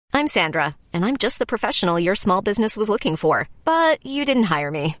I'm Sandra, and I'm just the professional your small business was looking for. But you didn't hire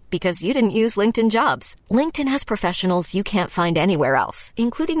me because you didn't use LinkedIn Jobs. LinkedIn has professionals you can't find anywhere else,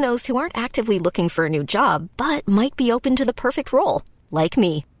 including those who aren't actively looking for a new job, but might be open to the perfect role, like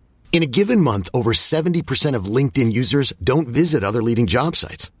me. In a given month, over 70% of LinkedIn users don't visit other leading job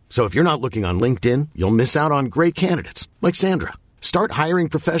sites. So if you're not looking on LinkedIn, you'll miss out on great candidates like Sandra. Start hiring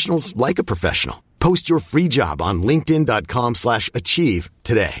professionals like a professional. Post your free job on linkedin.com/achieve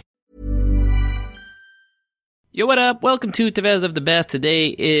today. Yo, what up? Welcome to Tevez of the Best.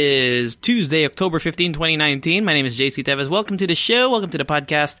 Today is Tuesday, October 15, 2019. My name is JC Tevez. Welcome to the show. Welcome to the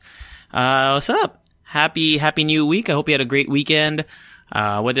podcast. What's up? Happy new week. I hope you had a great weekend.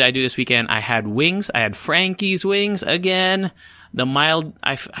 What did I do this weekend? I had wings. I had Frankie's wings again. The mild,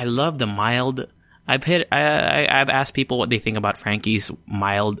 I love the mild. I've asked people what they think about Frankie's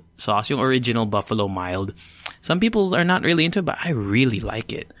mild sauce, yung original buffalo mild. Some people are not really into it, but I really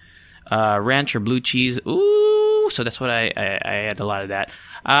like it. Ranch or blue cheese. Ooh, so that's what I had a lot of that.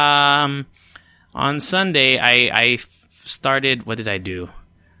 On Sunday, I started, what did I do?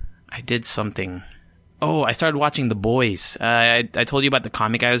 I did something. Oh, I started watching The Boys. I told you about the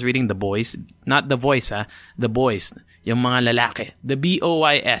comic I was reading, The Boys. Not The Voice, The Boys. Yung mga lalaki. The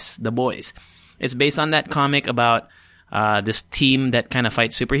BOYS, The Boys. It's based on that comic about this team that kind of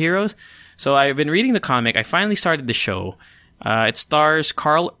fights superheroes. So I've been reading the comic. I finally started the show. It stars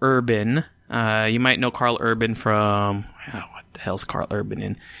Carl Urban. You might know Carl Urban from what the hell's Carl Urban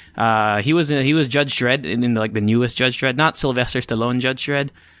in? He was Judge Dredd in like the newest Judge Dredd, not Sylvester Stallone Judge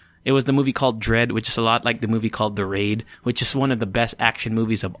Dredd. It was the movie called Dredd, which is a lot like the movie called The Raid, which is one of the best action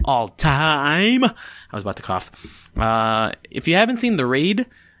movies of all time. I was about to cough. If you haven't seen The Raid,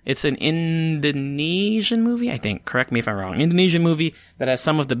 it's an Indonesian movie, I think. Correct me if I'm wrong. Indonesian movie that has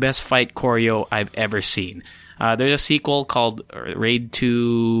some of the best fight choreo I've ever seen. There's a sequel called Raid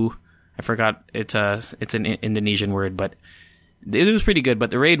 2. I forgot. It's an Indonesian word, but it was pretty good. But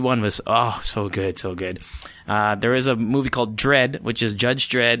the Raid 1 was, so good, so good. There is a movie called Dredd, which is Judge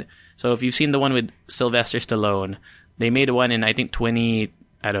Dredd. So if you've seen the one with Sylvester Stallone, they made one in, I think,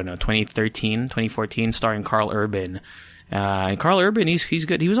 2013, 2014, starring Carl Urban. And Carl Urban, he's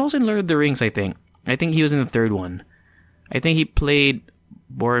good. He was also in Lord of the Rings, I think. I think he was in the third one. I think he played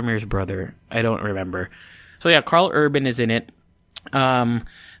Boromir's brother. I don't remember. So yeah, Carl Urban is in it.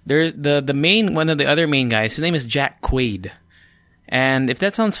 There's the main, one of the other main guys, his name is Jack Quaid. And if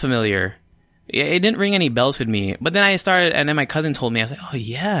that sounds familiar, it didn't ring any bells with me. But then I started, and then my cousin told me, I was like, oh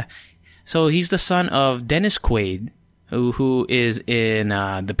yeah. So he's the son of Dennis Quaid, who is in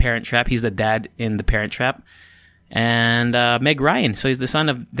The Parent Trap. He's the dad in The Parent Trap. And Meg Ryan. So he's the son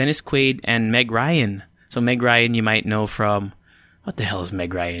of Dennis Quaid and Meg Ryan. So Meg Ryan you might know from, what the hell is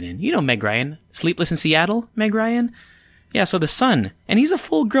Meg Ryan in? You know Meg Ryan. Sleepless in Seattle, Meg Ryan? Yeah, so the son. And he's a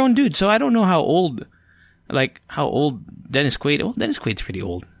full-grown dude, so I don't know how old Dennis Quaid. Well, Dennis Quaid's pretty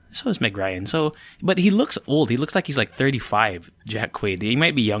old. So is Meg Ryan. So, but he looks old. He looks like he's like 35, Jack Quaid. He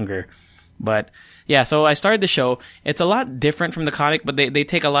might be younger. But yeah, so I started the show. It's a lot different from the comic, but they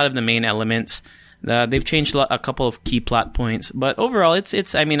take a lot of the main elements. They've changed a couple of key plot points, but overall,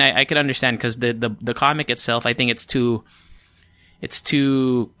 it's. I mean, I could understand because the comic itself, I think it's too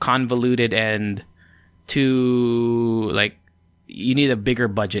convoluted and too like you need a bigger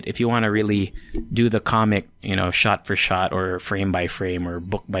budget if you want to really do the comic, shot for shot or frame by frame or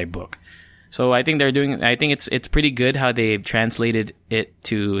book by book. So I think it's pretty good how they've translated it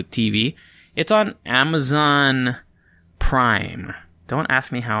to TV. It's on Amazon Prime. Don't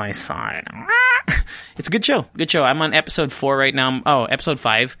ask me how I saw it. It's a good show. Good show. I'm on episode 4 right now. Oh, episode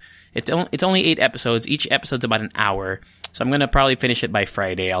 5. It's only 8 episodes. Each episode's about an hour. So I'm going to probably finish it by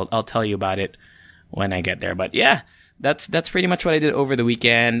Friday. I'll tell you about it when I get there. But yeah, that's pretty much what I did over the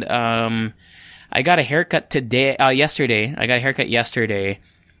weekend. I got a haircut yesterday. I got a haircut yesterday.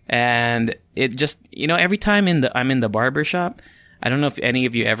 And it just, every time I'm in the barber shop, I don't know if any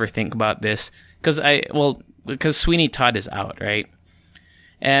of you ever think about this. Because Sweeney Todd is out, right?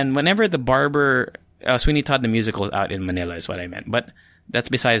 And whenever the barber, Sweeney Todd the musical is out in Manila is what I meant. But that's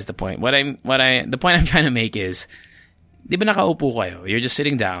besides the point. The point I'm trying to make is, di ba nakaupo kayo? You're just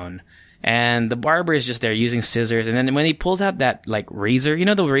sitting down, and the barber is just there using scissors. And then when he pulls out that like razor,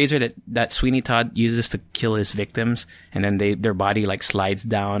 the razor that Sweeney Todd uses to kill his victims, and then their body like slides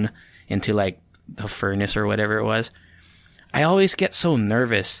down into like the furnace or whatever it was. I always get so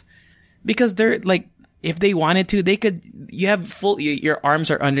nervous because they're like, if they wanted to, they could. You have your arms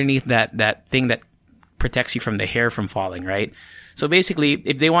are underneath that thing that protects you from the hair from falling, right? So basically,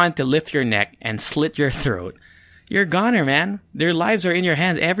 if they wanted to lift your neck and slit your throat, you're a goner, man. Their lives are in your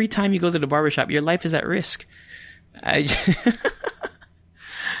hands. Every time you go to the barbershop, your life is at risk.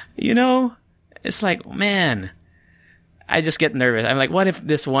 You know, it's like, man, I just get nervous. I'm like, what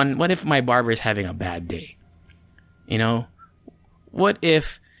if my barber is having a bad day? You know, what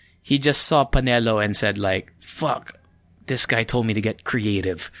if he just saw Panelo and said like, fuck, this guy told me to get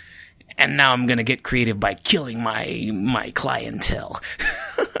creative. And now I'm going to get creative by killing my clientele.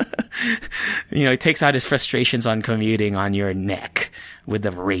 You know, he takes out his frustrations on commuting on your neck with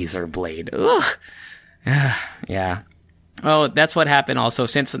a razor blade. Ugh. Yeah. Oh, that's what happened also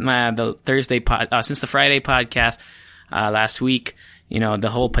since the Friday podcast last week. You know, the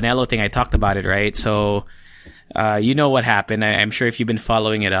whole Panelo thing, I talked about it, right? So, you know what happened. I'm sure if you've been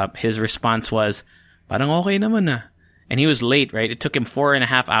following it up, his response was, parang okay naman na. And he was late, right? It took him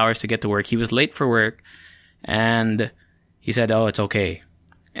 4.5 hours to get to work. He was late for work. And he said, oh, it's okay.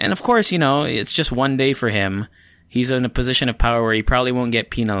 And of course, you know, it's just one day for him. He's in a position of power where he probably won't get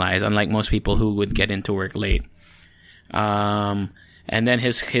penalized, unlike most people who would get into work late. And then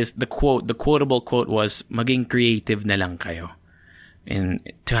the quotable quote was, maging creative na lang kayo.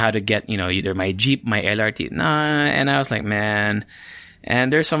 To how to get, you know, either my Jeep, my LRT. And I was like, man.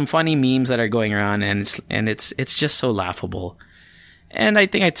 And there's some funny memes that are going around, and it's just so laughable. And I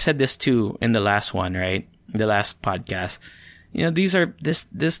think I said this too in the last one, right? The last podcast. You know,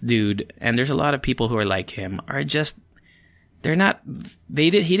 this dude, and there's a lot of people who are like him, are just, he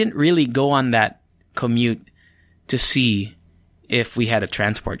didn't really go on that commute to see if we had a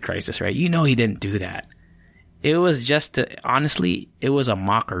transport crisis, right? You know, he didn't do that. It was just, honestly, it was a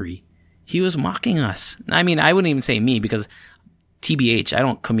mockery. He was mocking us. I mean, I wouldn't even say me, because TBH, I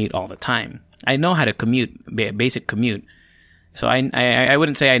don't commute all the time. I know how to commute, basic commute. So I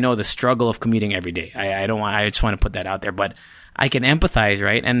wouldn't say I know the struggle of commuting every day. I just want to put that out there, but I can empathize,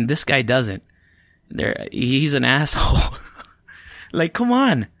 right? And this guy doesn't. He's an asshole. Like, come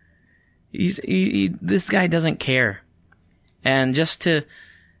on. This guy doesn't care. And just to,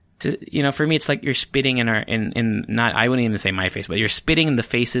 you know, for me, it's like you're spitting not, I wouldn't even say my face, but you're spitting in the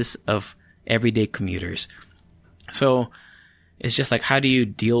faces of everyday commuters. So it's just like, how do you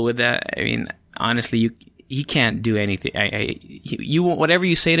deal with that? I mean, honestly, he can't do anything. Whatever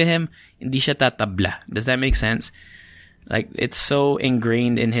you say to him, hindi siya tatabla. Does that make sense? Like, it's so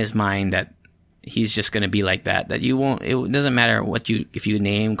ingrained in his mind that he's just gonna be like that. That it doesn't matter if you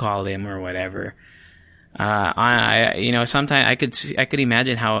name call him or whatever. You know, sometimes I could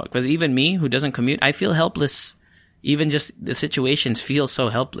imagine how, because even me who doesn't commute, I feel helpless. Even just the situations feel so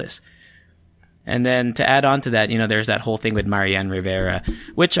helpless. And then to add on to that, you know, there's that whole thing with Marian Rivera,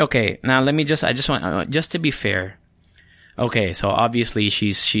 which, okay, now I just want, just to be fair. Okay, so obviously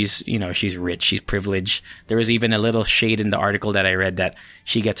she's, you know, she's rich, she's privileged. There was even a little shade in the article that I read that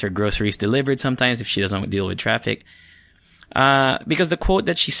she gets her groceries delivered sometimes if she doesn't deal with traffic. Because the quote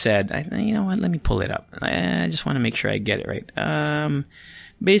that she said, you know what, let me pull it up. I just want to make sure I get it right.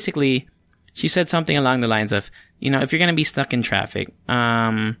 Basically, she said something along the lines of, you know, if you're going to be stuck in traffic,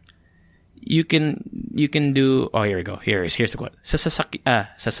 you can do, oh, here we go. Here's the quote. Sa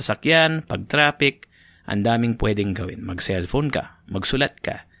sasakyan, pag traffic, ang daming pwedeng gawin. Mag-cellphone ka, magsulat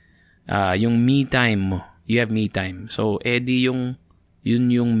ka. Yung me time mo, you have me time. So, yun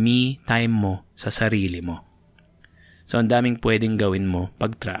yung me time mo sa sarili mo. So, ang daming pwedeng gawin mo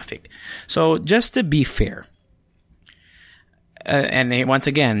pag traffic. So, just to be fair, and once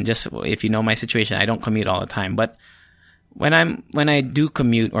again, just if you know my situation, I don't commute all the time, but when I do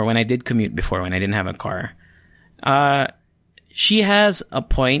commute, or when I did commute before, when I didn't have a car, she has a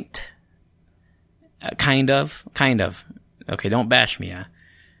point, kind of. Okay, don't bash me,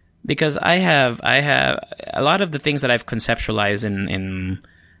 because I have a lot of the things that I've conceptualized in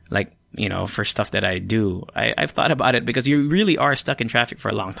like, you know, for stuff that I do, I've thought about it, because you really are stuck in traffic for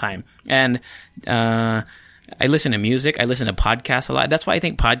a long time. And I listen to music, I listen to podcasts a lot. That's why I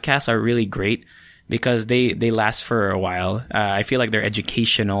think podcasts are really great, because they last for a while. I feel like they're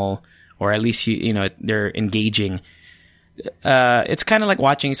educational, or at least you know, they're engaging. It's kind of like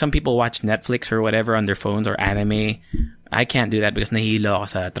watching, some people watch Netflix or whatever on their phones, or anime. I can't do that because nahihilo ako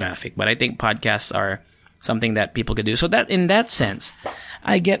sa traffic. But I think podcasts are something that people could do. So that, in that sense,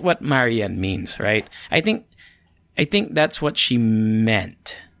 I get what Marian means, right? I think that's what she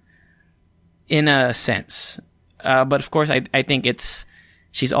meant, in a sense. But of course, I think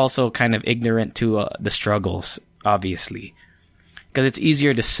she's also kind of ignorant to the struggles, obviously, because it's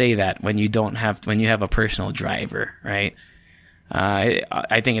easier to say that when you have a personal driver, right?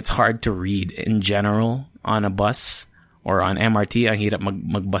 I think it's hard to read in general on a bus or on MRT. Ang hirap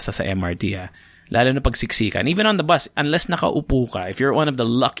magbasa sa MRT, lalo na pag siksikan. Even on the bus, unless nakaupo ka, if you're one of the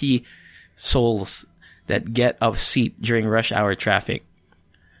lucky souls that get a seat during rush hour traffic,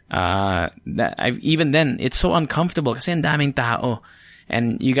 even then, it's so uncomfortable kasi ang daming tao.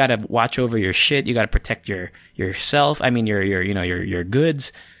 and you got to watch over your shit. You got to protect yourself. I mean, your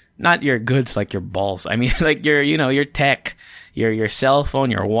goods, not your goods like your balls. I mean, like your tech, your cell phone,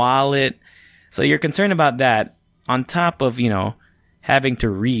 your wallet. So you're concerned about that on top of, having to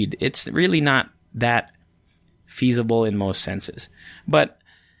read. It's really not that feasible in most senses. But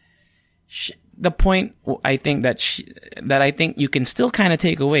the point I think that I think you can still kind of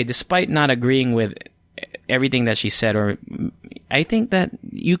take away, despite not agreeing with everything that she said, or I think that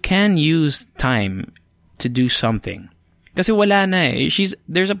you can use time to do something. Kasi wala na eh.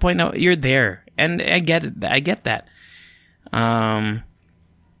 There's a point now, you're there. And I get it. I get that.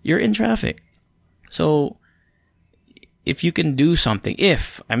 You're in traffic. So, if you can do something,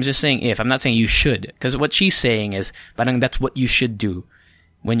 I'm just saying if, I'm not saying you should. Because what she's saying is, parang that's what you should do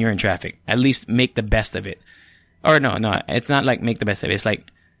when you're in traffic. At least make the best of it. Or no, it's not like make the best of it. It's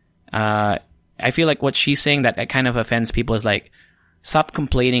like, I feel like what she's saying that kind of offends people is like, stop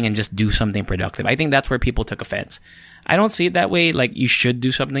complaining and just do something productive. I think that's where people took offense. I don't see it that way, like you should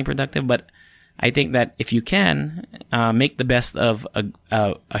do something productive, but I think that if you can, make the best of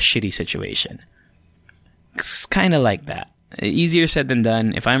a shitty situation. It's kind of like that. Easier said than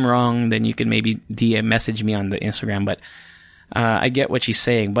done. If I'm wrong, then you can maybe DM message me on the Instagram, but I get what she's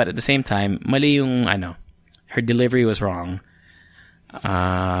saying. But at the same time, mali yung, her delivery was wrong.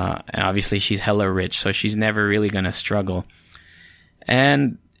 Obviously she's hella rich, so she's never really gonna struggle.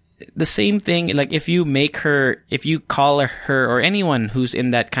 And the same thing, like if you call her or anyone who's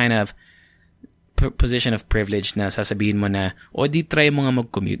in that kind of position of privilege na sasabihin mo na, di try mo nga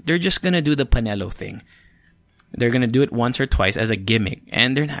mag-commute, they're just gonna do the Panelo thing. They're gonna do it once or twice as a gimmick,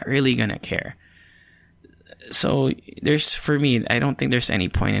 and they're not really gonna care. So for me, I don't think there's any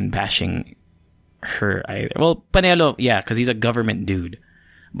point in bashing her either. Well, Panelo, yeah, because he's a government dude.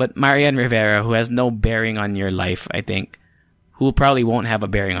 But Marian Rivera, who has no bearing on your life, I think, who probably won't have a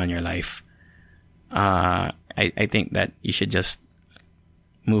bearing on your life, I think that you should just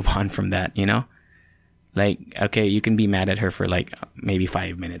move on from that, Like, okay, you can be mad at her for like maybe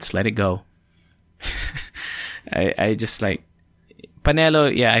 5 minutes. Let it go. I just like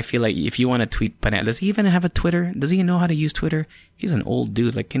Panelo. Yeah, I feel like if you want to tweet Panelo, does he even have a Twitter? Does he know how to use Twitter? He's an old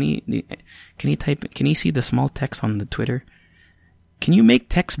dude. Like, can he type? Can he see the small text on the Twitter? Can you make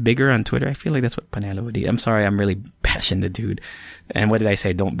text bigger on Twitter? I feel like that's what Panelo would do. I'm sorry, I'm really bashing the dude. And what did I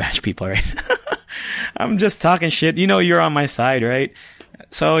say? Don't bash people, right? I'm just talking shit. You're on my side, right?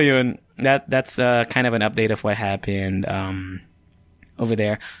 So that's kind of an update of what happened over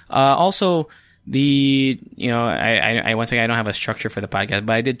there. Also, I once again, I don't have a structure for the podcast,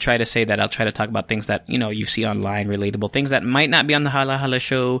 but I did try to say that I'll try to talk about things that, you see online, relatable, things that might not be on the Hala Hala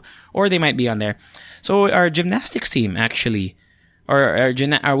show, or they might be on there. So our gymnastics team, actually, or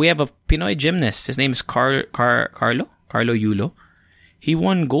we have a Pinoy gymnast. His name is Carlo Yulo. He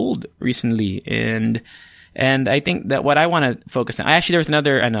won gold recently, and I think that what I want to focus on, actually, there was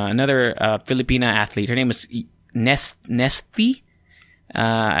another Filipina athlete. Her name was Nesty.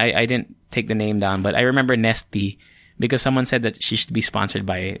 I didn't take the name down, but I remember Nesty because someone said that she should be sponsored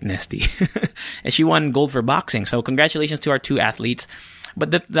by Nesty. And she won gold for boxing. So congratulations to our two athletes.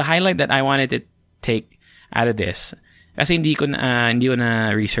 But the highlight that I wanted to take out of this, kasi hindi ko na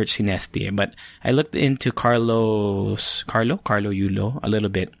research si Nesty, but I looked into Carlo Yulo a little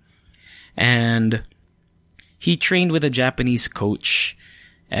bit. And he trained with a Japanese coach,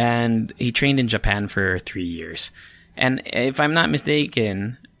 and he trained in Japan for 3 years. And if I'm not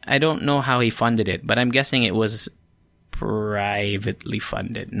mistaken, I don't know how he funded it, but I'm guessing it was privately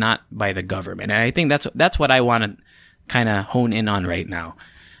funded, not by the government. And I think that's what I want to kind of hone in on right now.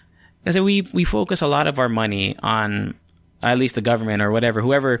 Because we focus a lot of our money on, at least the government or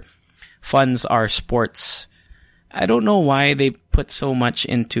whoever funds our sports. I don't know why they put so much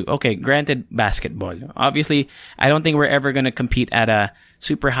into, okay, granted, basketball. Obviously, I don't think we're ever going to compete at a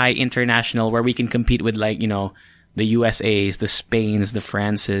super high international where we can compete with the USAs, the Spains, the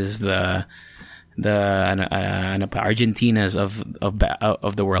Frances, the Argentinas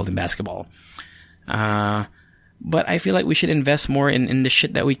of the world in basketball. But I feel like we should invest more in the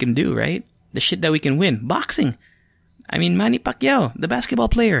shit that we can do, right? The shit that we can win. Boxing. I mean, Manny Pacquiao, the basketball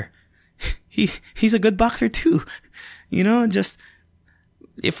player. He's a good boxer too. Just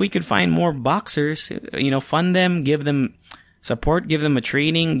if we could find more boxers, fund them, give them support, give them a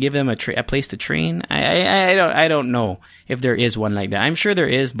training, give them a place to train. I don't know if there is one like that. I'm sure there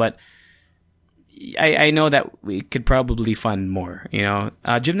is, but I know that we could probably fund more.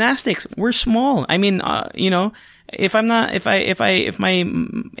 Gymnastics, we're small. I mean, if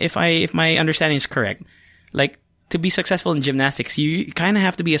my understanding is correct, like to be successful in gymnastics, you kind of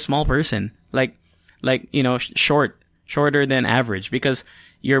have to be a small person, like short. shorter than average because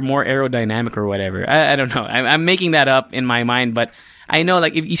you're more aerodynamic or whatever. I don't know. I'm making that up in my mind, but I know,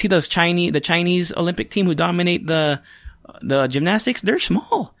 like, if you see the Chinese Olympic team who dominate the gymnastics, they're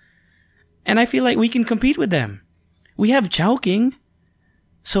small. And I feel like we can compete with them. We have Chowking.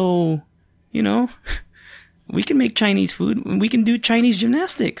 So, you know, we can make Chinese food. We can do Chinese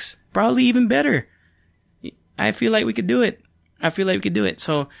gymnastics. Probably even better. I feel like we could do it.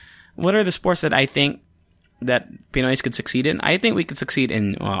 So, what are the sports that I think that Pinoys could succeed in? I think we could succeed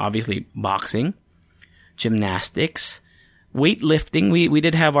in, obviously, boxing, gymnastics, weightlifting. We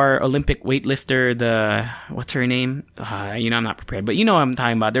did have our Olympic weightlifter, what's her name? I'm not prepared, but you know what I'm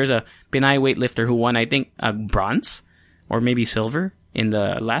talking about. There's a Pinay weightlifter who won, I think, bronze or maybe silver in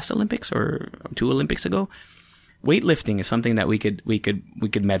the last Olympics or 2 Olympics ago. Weightlifting is something that we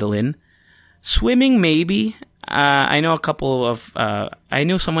could medal in. Swimming, maybe. I know I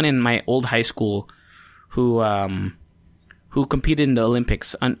know someone in my old high school who competed in the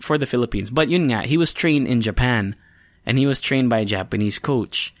Olympics for the Philippines. But yun nga, he was trained in Japan. And he was trained by a Japanese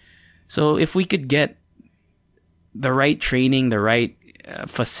coach. So if we could get the right training, the right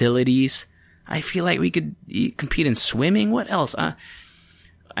facilities, I feel like we could compete in swimming. What else? I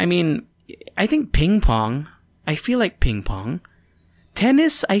think ping pong. I feel like ping pong.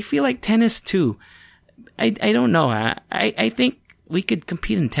 Tennis, I feel like tennis too. I don't know. I think we could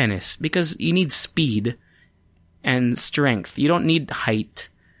compete in tennis because you need speed and strength. You don't need height,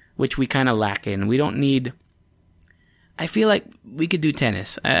 which we kind of lack in. We don't need... I feel like we could do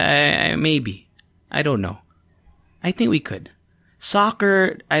tennis. Maybe. I don't know. I think we could.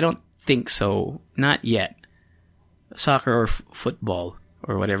 Soccer, I don't think so. Not yet. Soccer or football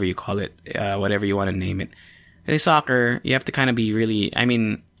or whatever you call it. Whatever you want to name it. Soccer, you have to kind of be really...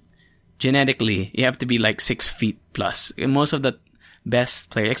 genetically, you have to be like 6 feet plus. And most of the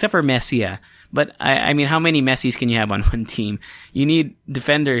best players, except for Messi, But, how many Messis can you have on one team? You need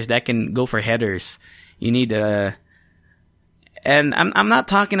defenders that can go for headers. You need... And I'm not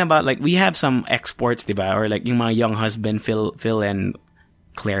talking about, like, we have some exports, diba? Or like yung mga young husband, Phil and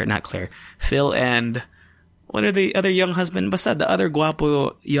Claire, not Claire. Phil and, what are the other young husband? Basta the other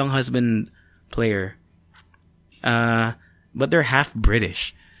guapo young husband player. But they're half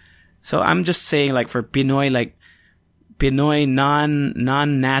British. So I'm just saying, like, for Pinoy, like, Pinoy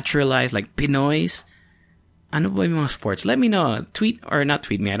non-naturalized, like, Pinoys. Ano ba yung mga sports? Let me know. Tweet, or not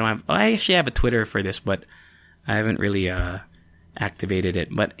tweet me. I actually have a Twitter for this, but I haven't really, activated it.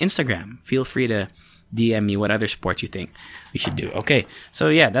 But Instagram, feel free to DM me what other sports you think we should do. Okay. So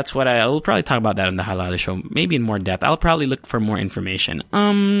yeah, that's what I'll probably talk about that on the Hala Hala Show. Maybe in more depth. I'll probably look for more information.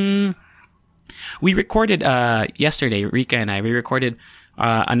 We recorded, yesterday, Rika and I, recorded,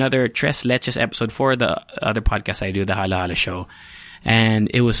 another Tres Leches episode for the other podcast I do, the Hala Hala Show.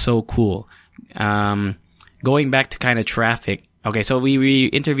 And it was so cool. Going back to kind of traffic. Okay. So we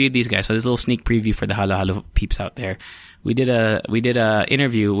interviewed these guys. So this little sneak preview for the Hala Hala peeps out there. We did a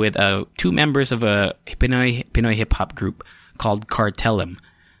interview with 2 members of a Pinoy hip hop group called Cartellum.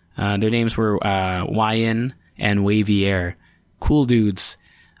 Their names were Wyan and Wavy Air. Cool dudes.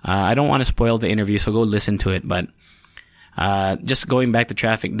 I don't want to spoil the interview, so go listen to it. But just going back to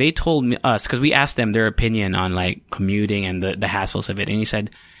traffic, they told us, because we asked them their opinion on like commuting and the hassles of it, and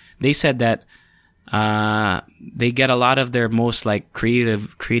they said that they get a lot of their most like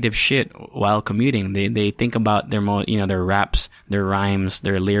creative shit while commuting. They think about their their raps, their rhymes,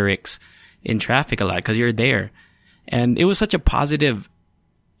 their lyrics in traffic a lot because you're there. And it was such a positive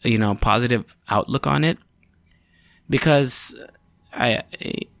outlook on it, because I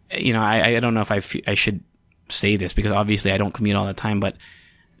don't know if I should say this, because obviously I don't commute all the time, but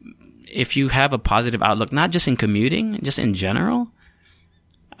if you have a positive outlook, not just in commuting, just in general,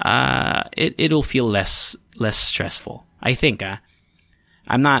 it'll feel less stressful. I think.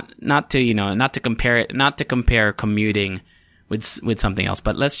 I'm not to compare commuting with something else,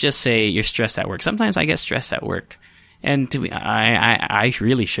 but let's just say you're stressed at work. Sometimes I get stressed at work, and I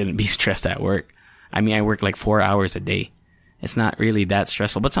really shouldn't be stressed at work. I work like 4 hours a day. It's not really that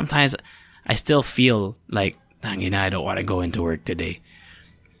stressful, but sometimes I still feel like, I don't want to go into work today.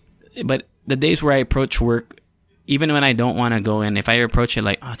 But the days where I approach work, even when I don't want to go in, if I approach it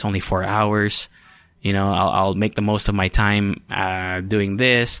like, it's only 4 hours, I'll make the most of my time doing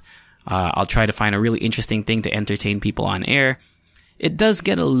this. I'll try to find a really interesting thing to entertain people on air. It does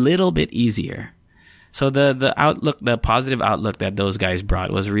get a little bit easier. So the outlook, the positive outlook that those guys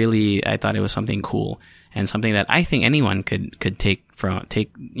brought was really, I thought it was something cool and something that I think anyone could take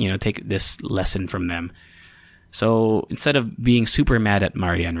this lesson from them. So instead of being super mad at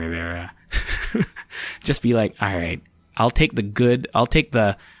Marian Rivera, just be like, all right, I'll take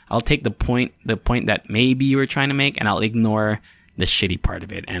the I'll take the point that maybe you were trying to make, and I'll ignore the shitty part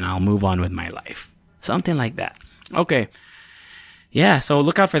of it, and I'll move on with my life. Something like that. Okay. Yeah, so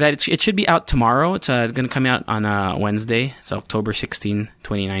look out for that. It should be out tomorrow. It's going to come out on Wednesday. So October 16,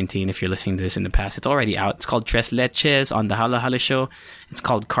 2019. If you're listening to this in the past, it's already out. It's called Tres Leches on the Hala Hala Show. It's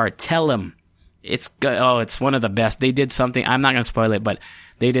called Cartellum. It's one of the best. They did something, I'm not going to spoil it, but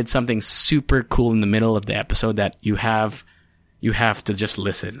they did something super cool in the middle of the episode that you have to just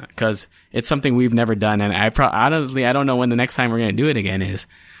listen, because it's something we've never done. And honestly, I don't know when the next time we're going to do it again is.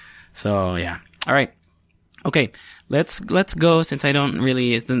 So yeah. All right. Okay, let's go, since I don't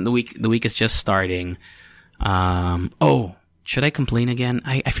really, the week is just starting. Should I complain again?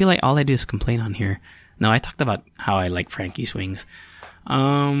 I feel like all I do is complain on here. No, I talked about how I like Frankie's Wings.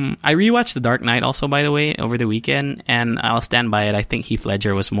 I rewatched The Dark Knight also, by the way, over the weekend, and I'll stand by it. I think Heath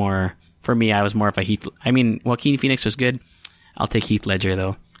Ledger was more, for me, I was more of a Joaquin Phoenix was good. I'll take Heath Ledger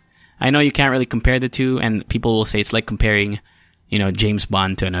though. I know you can't really compare the two, and people will say it's like comparing, James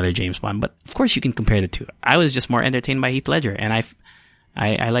Bond to another James Bond, but of course you can compare the two. I was just more entertained by Heath Ledger, and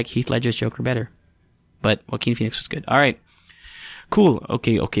I like Heath Ledger's Joker better. But Joaquin Phoenix was good. Alright. Cool.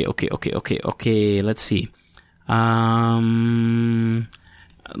 Okay. Let's see. Mike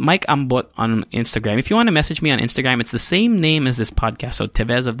Ambot on Instagram. If you want to message me on Instagram, it's the same name as this podcast, so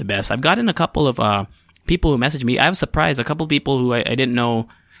Tevez of the Best. I've gotten a couple of people who messaged me. I was surprised. A couple people who I didn't know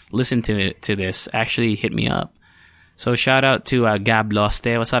listened to this actually hit me up. So shout out to Gab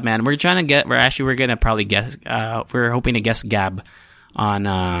Loste. What's up, man? We're hoping to guest Gab on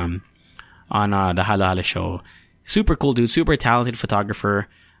the Hala Hala Show. Super cool dude, super talented photographer.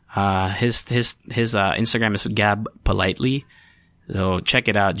 His Instagram is Gab Politely. So check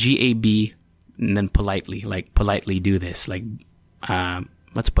it out. GAB and then politely, like politely do this. Like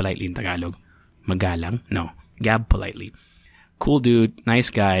what's politely in Tagalog? Magalang? No. Gab Politely. Cool dude,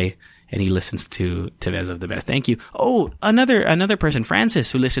 nice guy. And he listens to Tevez of the Best. Thank you. Oh, another person, Francis,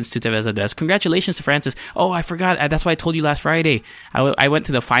 who listens to Tevez of the Best. Congratulations to Francis. Oh, I forgot. That's why I told you last Friday. I went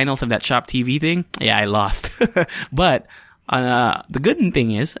to the finals of that Shop TV thing. Yeah, I lost. But the good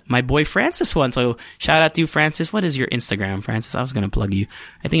thing is, my boy Francis won. So shout out to you, Francis. What is your Instagram, Francis? I was going to plug you.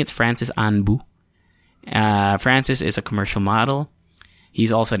 I think it's Francis Anbu. Francis is a commercial model.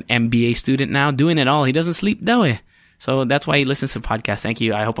 He's also an MBA student now, doing it all. He doesn't sleep though. So that's why he listens to the podcast. Thank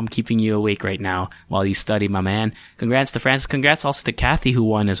you. I hope I'm keeping you awake right now while you study, my man. Congrats to Francis. Congrats also to Kathy, who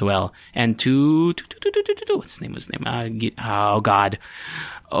won as well. And to what's his name? Oh God.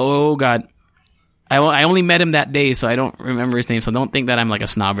 I only met him that day, so I don't remember his name. So don't think that I'm like a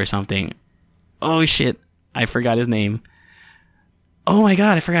snob or something. Oh shit. I forgot his name. Oh my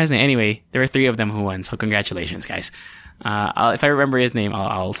God. I forgot his name. Anyway, there were 3 of them who won. So congratulations, guys. If I remember his name,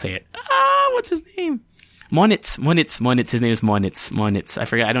 I'll say it. What's his name? Monitz. His name is Monitz. I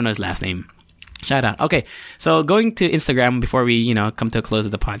forgot. I don't know his last name. Shout out. Okay. So going to Instagram before we, come to a close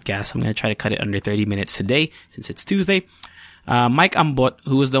of the podcast. I'm going to try to cut it under 30 minutes today since it's Tuesday. Mike Ambot,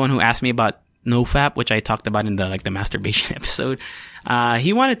 who was the one who asked me about NoFap, which I talked about in the masturbation episode.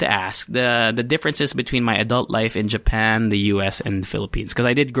 He wanted to ask the differences between my adult life in Japan, the US, and the Philippines. Cause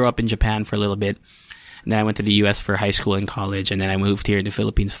I did grow up in Japan for a little bit. And then I went to the US for high school and college. And then I moved here to the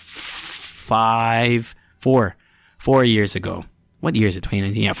Philippines 4 years ago. What year is it?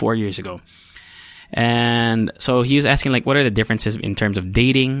 2019? Yeah, 4 years ago. And so he was asking, like, what are the differences in terms of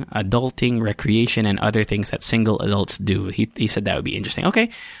dating, adulting, recreation, and other things that single adults do? He said that would be interesting.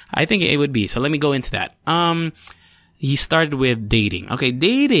 Okay, I think it would be. So let me go into that. He started with dating. Okay,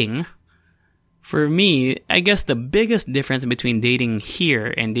 dating, for me, I guess the biggest difference between dating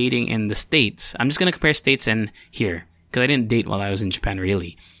here and dating in the States, I'm just going to compare States and here, because I didn't date while I was in Japan,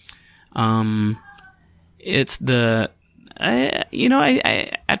 really. It's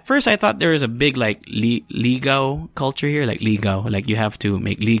at first I thought there was a big, like, ligaw culture here, like ligaw, like you have to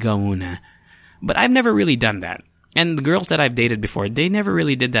make ligaw muna. But I've never really done that. And the girls that I've dated before, they never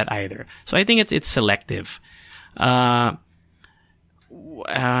really did that either. So I think it's selective. I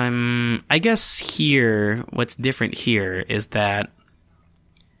guess here, what's different here is that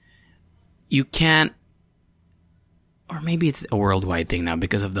you can't, or maybe it's a worldwide thing now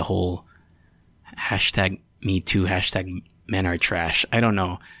because of the whole #MeToo, #men are trash. I don't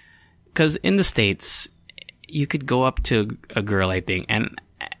know. Because in the States, you could go up to a girl, I think, and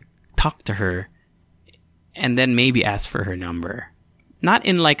talk to her and then maybe ask for her number. Not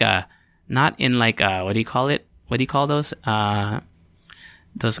in like a, what do you call it? What do you call those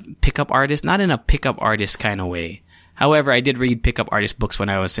pickup artists? Not in a pickup artist kind of way. However, I did read pickup artist books when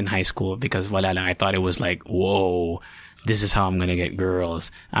I was in high school because wala lang, I thought it was like, whoa, this is how I'm gonna get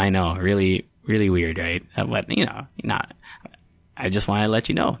girls. I know, really, really weird, right? But, I just want to let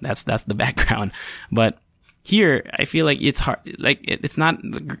you know. That's the background. But here, I feel like it's hard. Like, it's not,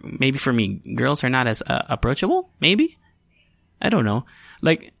 maybe for me, girls are not as approachable, maybe? I don't know.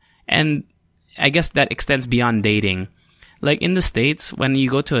 Like, and I guess that extends beyond dating. Like, in the States, when you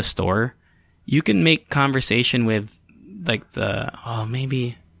go to a store, you can make conversation with, like,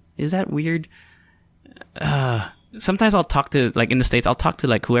 maybe, is that weird? Sometimes I'll talk to, like, in the States, I'll talk to,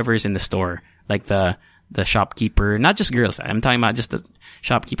 like, whoever's in the store. Like, the shopkeeper, not just girls. I'm talking about just the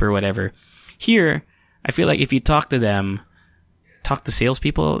shopkeeper or whatever. Here, I feel like if you talk to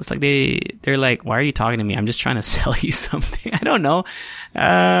salespeople, it's like they're like, why are you talking to me? I'm just trying to sell you something. I don't know.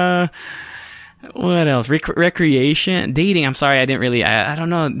 What else? Recreation, dating. I'm sorry, I didn't really. I don't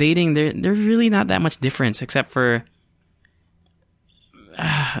know. Dating, there's really not that much difference, except for.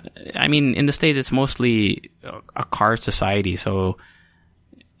 I mean, in the States, it's mostly a car society, so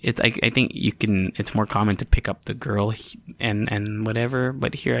I think it's more common to pick up the girl and whatever.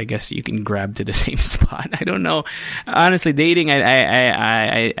 But here, I guess you can grab to the same spot. I don't know. Honestly, dating,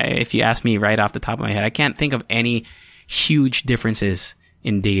 I if you ask me right off the top of my head, I can't think of any huge differences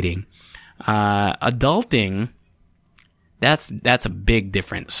in dating. Adulting, that's a big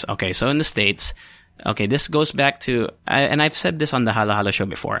difference. Okay, so in the States, okay, this goes back to, and I've said this on the Hala Hala show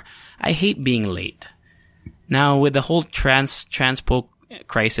before. I hate being late. Now, with the whole transpo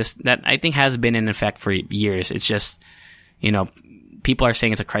crisis that I think has been in effect for years, it's just, people are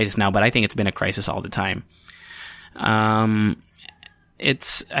saying it's a crisis now, but I think it's been a crisis all the time. I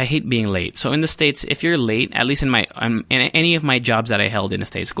hate being late. So in the States, if you're late, at least in any of my jobs that I held in the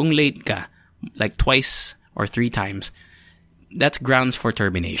States, kung late ka, like twice or 3 times, that's grounds for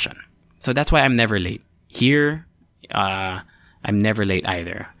termination. So that's why I'm never late. Here, I'm never late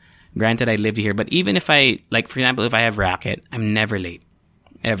either. Granted, I live here, but even if for example, if I have racket, I'm never late.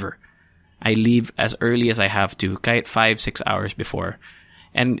 Ever. I leave as early as I have to, kahit 5-6 hours before.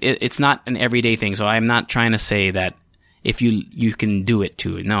 And it's not an everyday thing, so I'm not trying to say that if you can do it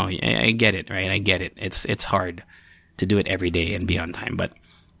too. No, I get it, right? I get it. It's hard to do it every day and be on time. But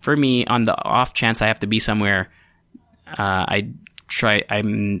for me, on the off chance I have to be somewhere, I'm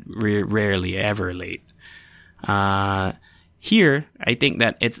rarely ever late. Here, I think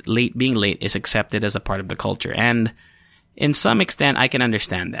that being late is accepted as a part of the culture. And in some extent, I can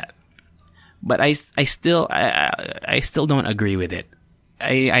understand that. But I still don't agree with it.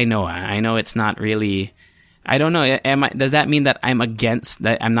 I know it's not really, I don't know. Does that mean that I'm against,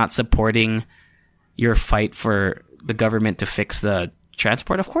 that I'm not supporting your fight for the government to fix the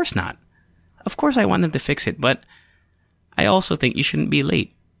transport? Of course not. Of course I want them to fix it, but I also think you shouldn't be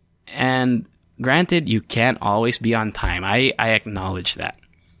late. And granted, you can't always be on time. I acknowledge that.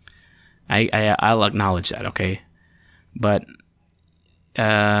 I'll acknowledge that, okay? But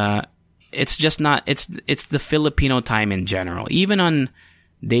it's just not, it's the Filipino time in general. Even on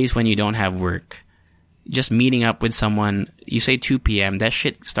days when you don't have work, just meeting up with someone, you say 2 p.m., that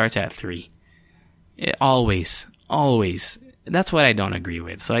shit starts at 3. Always. That's what I don't agree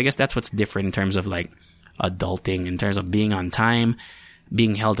with. So I guess that's what's different in terms of like adulting, in terms of being on time,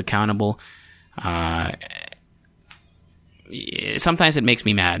 being held accountable. Sometimes it makes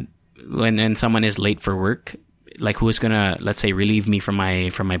me mad when someone is late for work, like who is gonna, let's say, relieve me from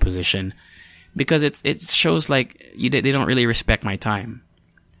my position, because it shows like they don't really respect my time.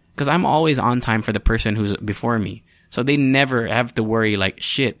 Because I'm always on time for the person who's before me, so they never have to worry like,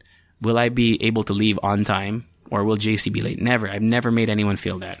 shit, will I be able to leave on time, or will JC be late? Never. I've never made anyone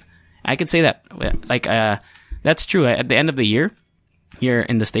feel that. I could say that, like, that's true. At the end of the year, here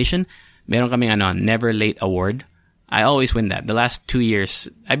in the station, meron kaming never late award. I always win that. The last 2 years,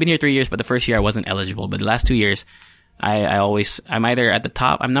 I've been here 3 years, but the first year I wasn't eligible. But the last 2 years, I'm either at the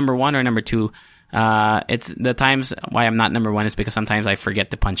top, I'm number 1 or number 2. It's the times why I'm not number 1 is because sometimes I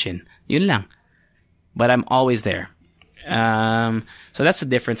forget to punch in. Yun lang. But I'm always there. So that's the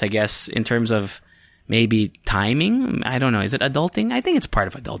difference, I guess, in terms of maybe timing. I don't know. Is it adulting? I think it's part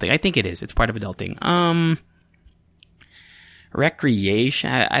of adulting. I think it is. It's part of adulting. Recreation.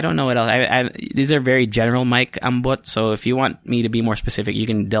 I don't know what else. These are very general, Mike Ambot. So if you want me to be more specific, you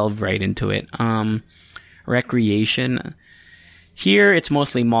can delve right into it. Recreation. Here, it's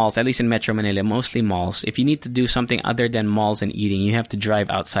mostly malls, at least in Metro Manila, mostly malls. If you need to do something other than malls and eating, you have to drive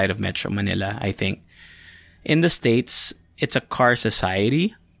outside of Metro Manila, I think. In the States, it's a car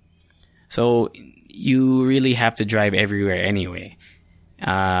society. So you really have to drive everywhere anyway.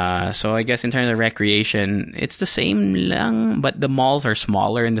 So I guess in terms of recreation, it's the same lang, but the malls are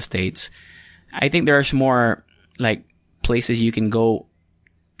smaller in the States. I think there's more like places you can go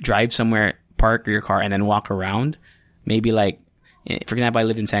drive somewhere, park your car, and then walk around. Maybe like For example, I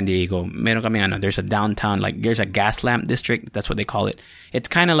lived in San Diego. Meron kami there's a downtown, like there's a gas lamp district. That's what they call it. It's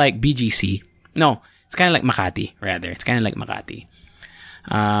kind of like BGC. No, it's kind of like Makati, rather. It's kind of like Makati.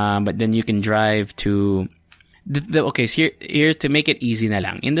 But then you can drive to okay, so here to make it easy na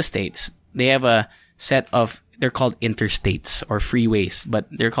lang. In the States, they have a set of, they're called interstates or freeways, but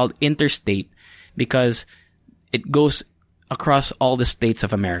they're called interstate because it goes across all the states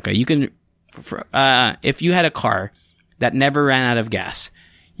of America. You can, if you had a car that never ran out of gas,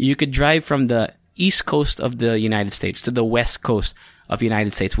 you could drive from the east coast of the United States to the west coast of the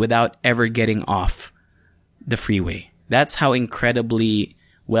United States without ever getting off the freeway. That's how incredibly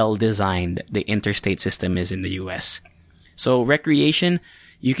well designed the interstate system is in the US. So recreation,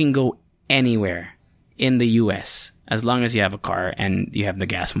 you can go anywhere in the US as long as you have a car and you have the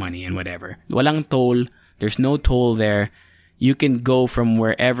gas money and whatever. Walang toll. There's no toll there. You can go from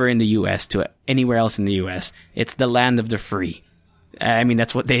wherever in the US to anywhere else in the US. It's the land of the free. I mean,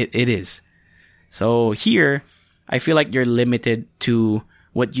 that's what it is. So here, I feel like you're limited to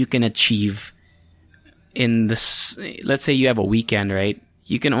what you can achieve in this. Let's say you have a weekend, right?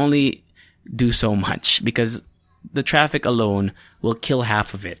 You can only do so much because the traffic alone will kill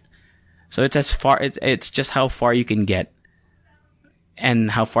half of it. So it's just how far you can get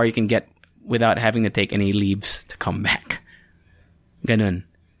and how far you can get without having to take any leaves to come back. Ganun.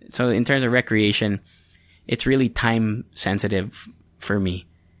 So in terms of recreation, it's really time sensitive for me.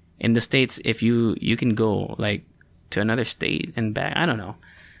 In the States, if you can go like to another state and back, I don't know.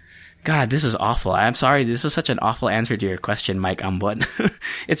 God, this is awful. I'm sorry. This was such an awful answer to your question, Mike Ambot.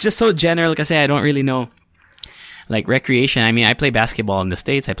 It's just so general. Like I say, I don't really know. Like recreation, I mean, I play basketball in the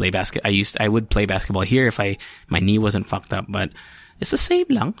States. I would play basketball here if my knee wasn't fucked up, but it's the same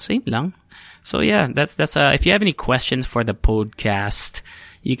lang. So yeah, that's if you have any questions for the podcast,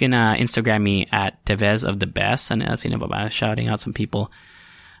 you can Instagram me at Tevez of the Best. And sino ba ba? Shouting out some people.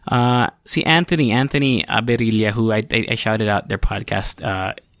 See Anthony Aberilla, who I shouted out their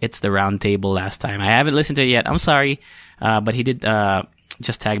podcast. It's the Round Table last time. I haven't listened to it yet. I'm sorry, but he did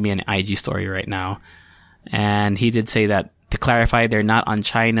just tag me an IG story right now. And he did say that, to clarify, they're not on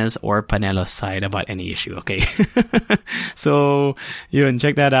China's or Panelo's side about any issue, okay? So, yun,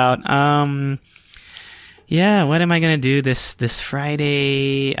 check that out. Yeah, what am I gonna do this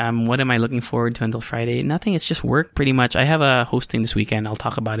Friday? What am I looking forward to until Friday? Nothing, it's just work, pretty much. I have a hosting this weekend. I'll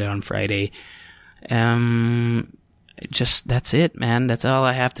talk about it on Friday. Just, that's it, man. That's all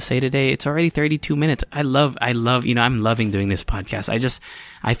I have to say today. It's already 32 minutes. I love, I'm loving doing this podcast.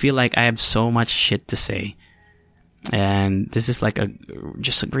 I feel like I have so much shit to say. And this is like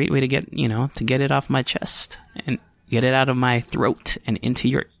just a great way to get it off my chest and get it out of my throat and into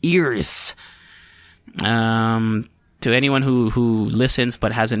your ears. To anyone who listens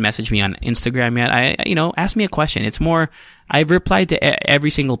but hasn't messaged me on Instagram yet, ask me a question. It's more, I've replied to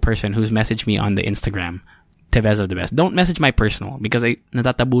every single person who's messaged me on the Instagram. Tevez of the Best. Don't message my personal because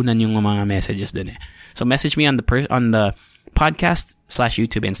natatabunan yung mga messages din eh. So message me on the podcast /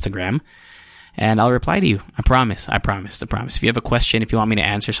 YouTube Instagram and I'll reply to you. I promise. If you have a question, if you want me to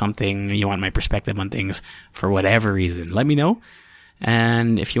answer something, you want my perspective on things for whatever reason, let me know.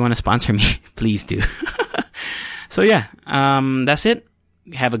 And if you want to sponsor me, please do. So yeah, that's it.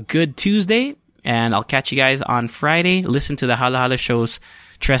 Have a good Tuesday and I'll catch you guys on Friday. Listen to the Hala Hala Show's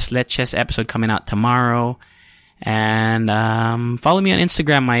Tres Leches episode coming out tomorrow. And follow me on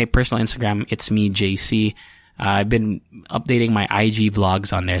Instagram, my personal Instagram. It's me, JC. I've been updating my IG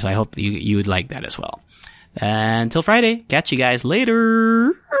vlogs on there, so I hope you would like that as well. Until Friday, catch you guys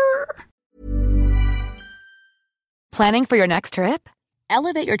later. Planning for your next trip?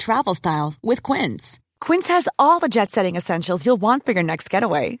 Elevate your travel style with Quince. Quince has all the jet-setting essentials you'll want for your next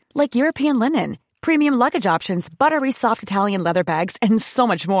getaway, like European linen, premium luggage options, buttery soft Italian leather bags, and so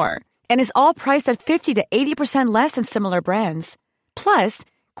much more. And is all priced at 50 to 80% less than similar brands. Plus,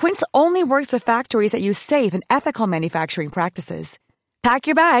 Quince only works with factories that use safe and ethical manufacturing practices. Pack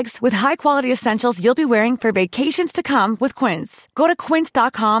your bags with high-quality essentials you'll be wearing for vacations to come with Quince. Go to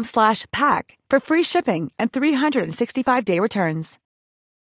quince.com/pack for free shipping and 365-day returns.